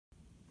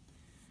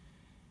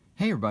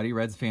Hey everybody,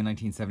 Reds fan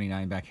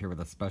 1979 back here with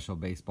a special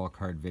baseball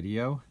card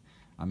video.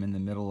 I'm in the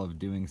middle of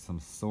doing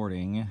some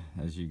sorting.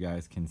 As you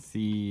guys can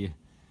see,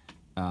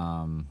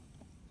 I'm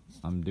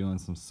doing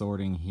some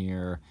sorting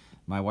here.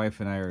 My wife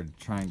and I are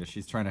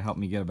she's trying to help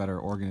me get a better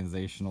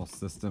organizational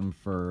system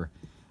for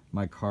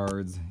my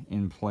cards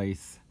in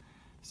place.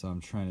 So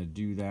I'm trying to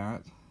do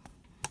that.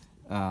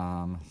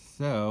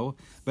 But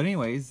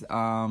anyways,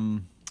 for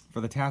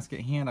the task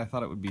at hand, I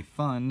thought it would be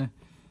fun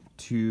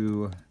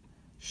to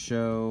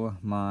show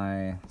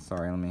my,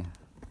 there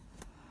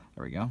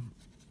we go.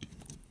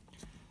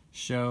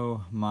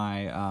 Show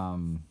my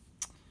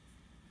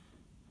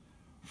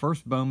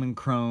first Bowman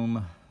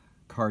Chrome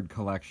card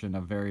collection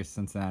of various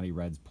Cincinnati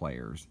Reds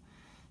players.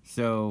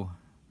 So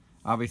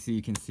obviously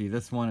you can see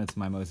this one, it's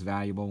my most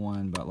valuable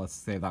one, but let's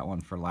save that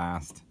one for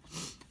last.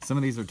 Some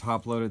of these are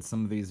top loaded,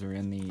 some of these are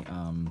in the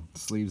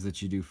sleeves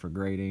that you do for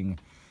grading.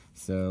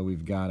 So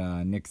we've got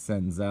Nick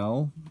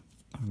Senzel,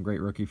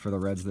 great rookie for the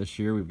Reds this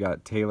year. We've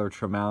got Taylor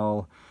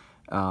Trammell.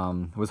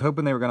 Was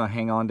hoping they were going to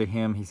hang on to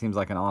him. He seems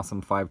like an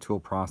awesome 5-tool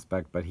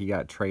prospect, but he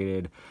got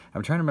traded.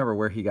 I'm trying to remember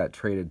where he got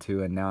traded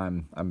to, and now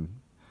I'm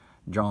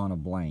drawing a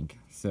blank.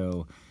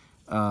 So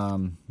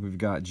we've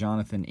got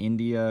Jonathan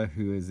India,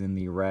 who is in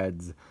the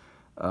Reds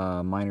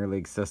minor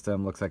league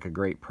system. Looks like a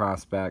great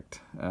prospect.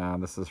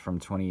 This is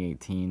from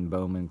 2018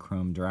 Bowman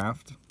Chrome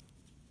draft.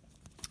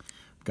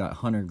 We've got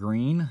Hunter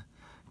Green.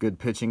 Good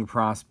pitching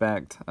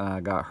prospect,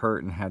 got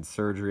hurt and had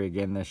surgery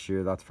again this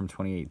year. That's from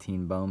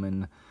 2018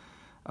 Bowman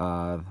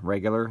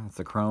regular. It's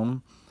a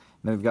chrome.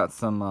 Then we've got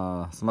some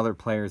other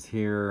players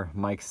here.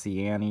 Mike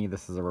Ciani,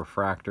 this is a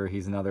refractor.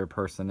 He's another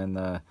person in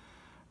the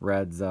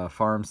Reds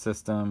farm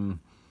system.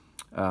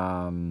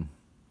 This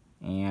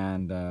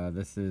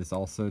is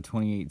also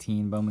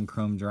 2018 Bowman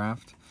Chrome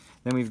draft.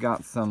 Then we've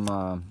got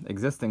some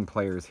existing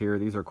players here.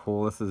 These are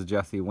cool. This is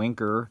Jesse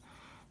Winker.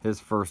 His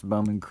first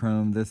Bowman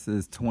Chrome. This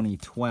is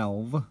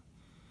 2012,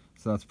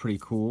 so that's pretty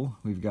cool.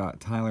 We've got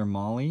Tyler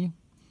Mahle,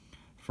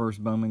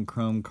 first Bowman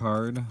Chrome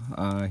card.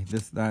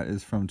 That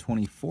is from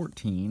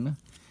 2014.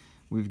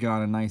 We've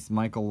got a nice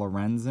Michael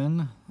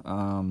Lorenzen.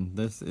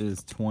 This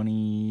is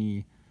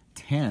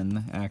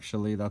 2010,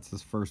 actually. That's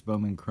his first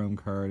Bowman Chrome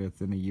card. It's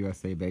in the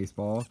USA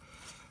Baseball.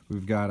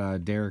 We've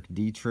got Derek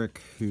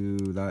Dietrich, who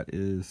that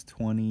is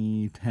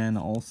 2010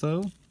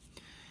 also.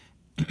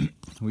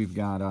 We've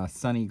got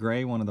Sonny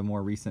Gray, one of the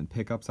more recent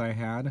pickups I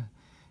had.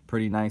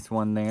 Pretty nice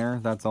one there.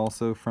 That's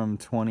also from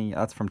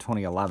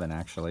 2011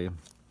 actually.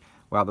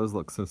 Wow, those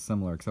look so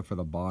similar except for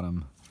the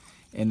bottom.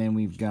 And then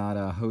we've got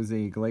Jose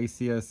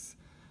Iglesias,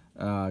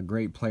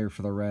 great player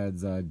for the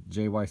Reds.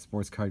 JY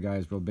Sports Card Guy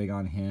is real big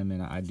on him,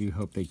 and I do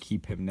hope they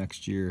keep him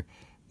next year.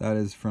 That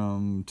is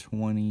from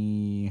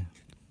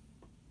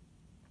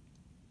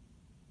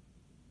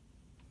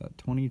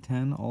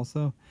 2010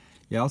 also.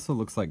 Yeah, it also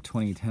looks like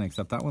 2010,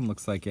 except that one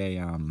looks like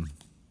a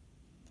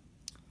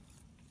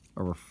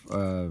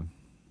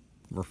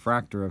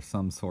refractor of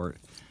some sort.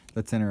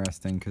 That's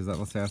interesting because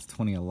let's say that's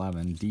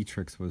 2011.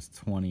 Dietrich's was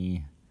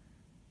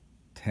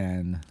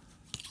 2010.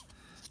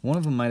 One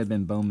of them might have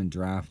been Bowman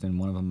draft, and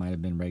one of them might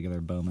have been regular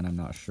Bowman. I'm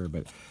not sure,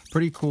 but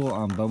pretty cool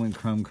Bowman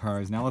Chrome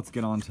cards. Now let's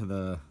get on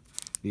to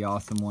the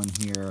awesome one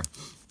here.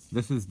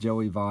 This is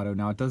Joey Votto.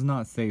 Now it does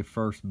not say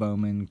first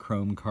Bowman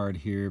Chrome card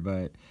here,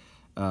 but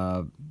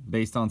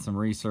based on some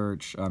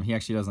research, he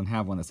actually doesn't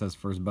have one that says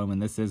first Bowman.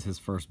 This is his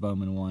first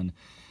Bowman one.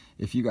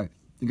 If you guys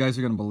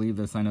are going to believe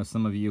this, I know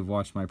some of you have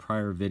watched my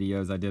prior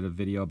videos. I did a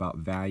video about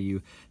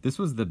value. This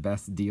was the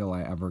best deal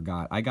I ever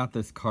got. I got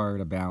this card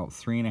about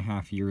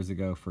 3.5 years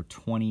ago for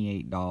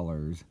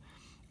 $28.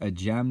 A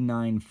Gem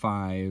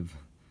 9.5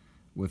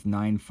 with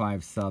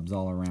 9.5 subs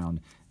all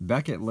around.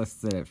 Beckett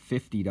lists it at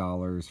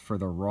 $50 for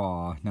the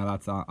raw. Now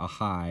that's a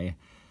high,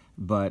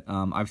 but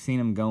I've seen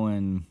him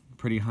going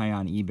pretty high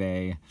on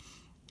eBay.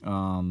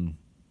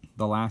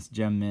 The last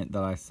gem mint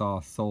that I saw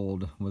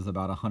sold was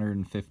about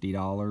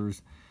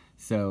 $150.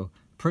 So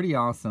pretty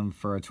awesome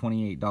for a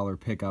 $28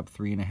 pickup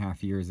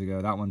 3.5 years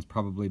ago. That one's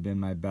probably been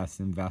my best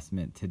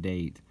investment to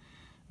date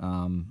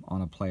on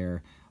a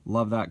player.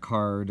 Love that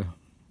card.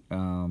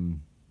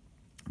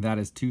 That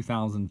is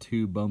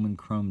 2002 Bowman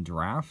Chrome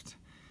draft.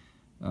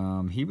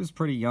 He was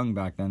pretty young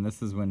back then.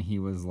 This is when he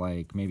was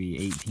like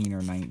maybe 18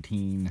 or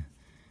 19,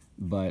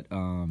 but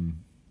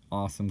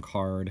awesome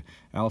card.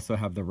 I also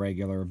have the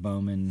regular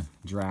Bowman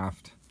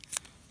draft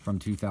from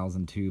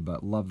 2002,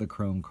 but love the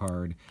Chrome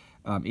card.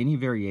 Any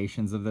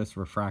variations of this,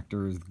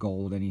 refractors,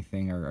 gold,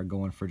 anything, are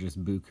going for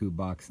just buku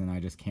bucks, and I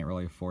just can't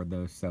really afford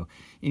those. So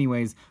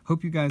anyways,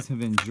 hope you guys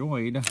have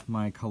enjoyed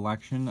my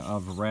collection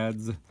of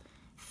Reds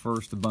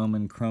first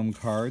Bowman Chrome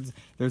cards.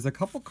 There's a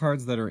couple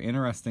cards that are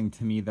interesting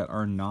to me that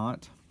are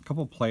not, a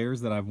couple players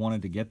that I've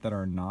wanted to get that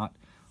are not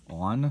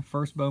on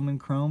first Bowman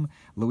Chrome.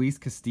 Luis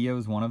Castillo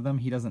is one of them.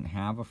 He doesn't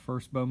have a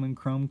first Bowman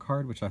Chrome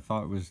card, which I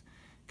thought was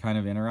kind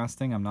of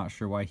interesting. I'm not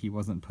sure why he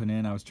wasn't put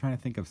in. I was trying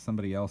to think of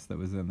somebody else that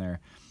was in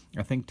there.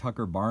 I think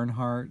Tucker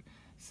Barnhart,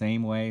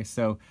 same way.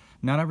 So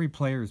not every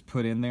player is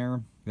put in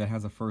there. that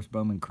has a first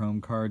Bowman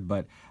Chrome card,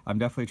 but I'm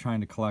definitely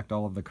trying to collect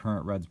all of the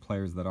current Reds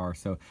players that are.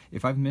 So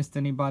if I've missed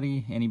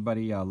anybody,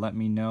 let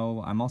me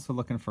know. I'm also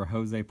looking for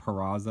Jose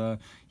Peraza.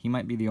 He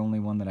might be the only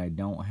one that I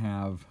don't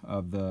have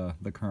of the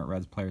current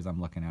Reds players I'm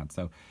looking at.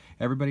 So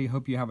everybody,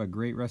 hope you have a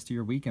great rest of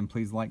your week, and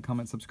please like,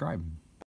 comment, subscribe.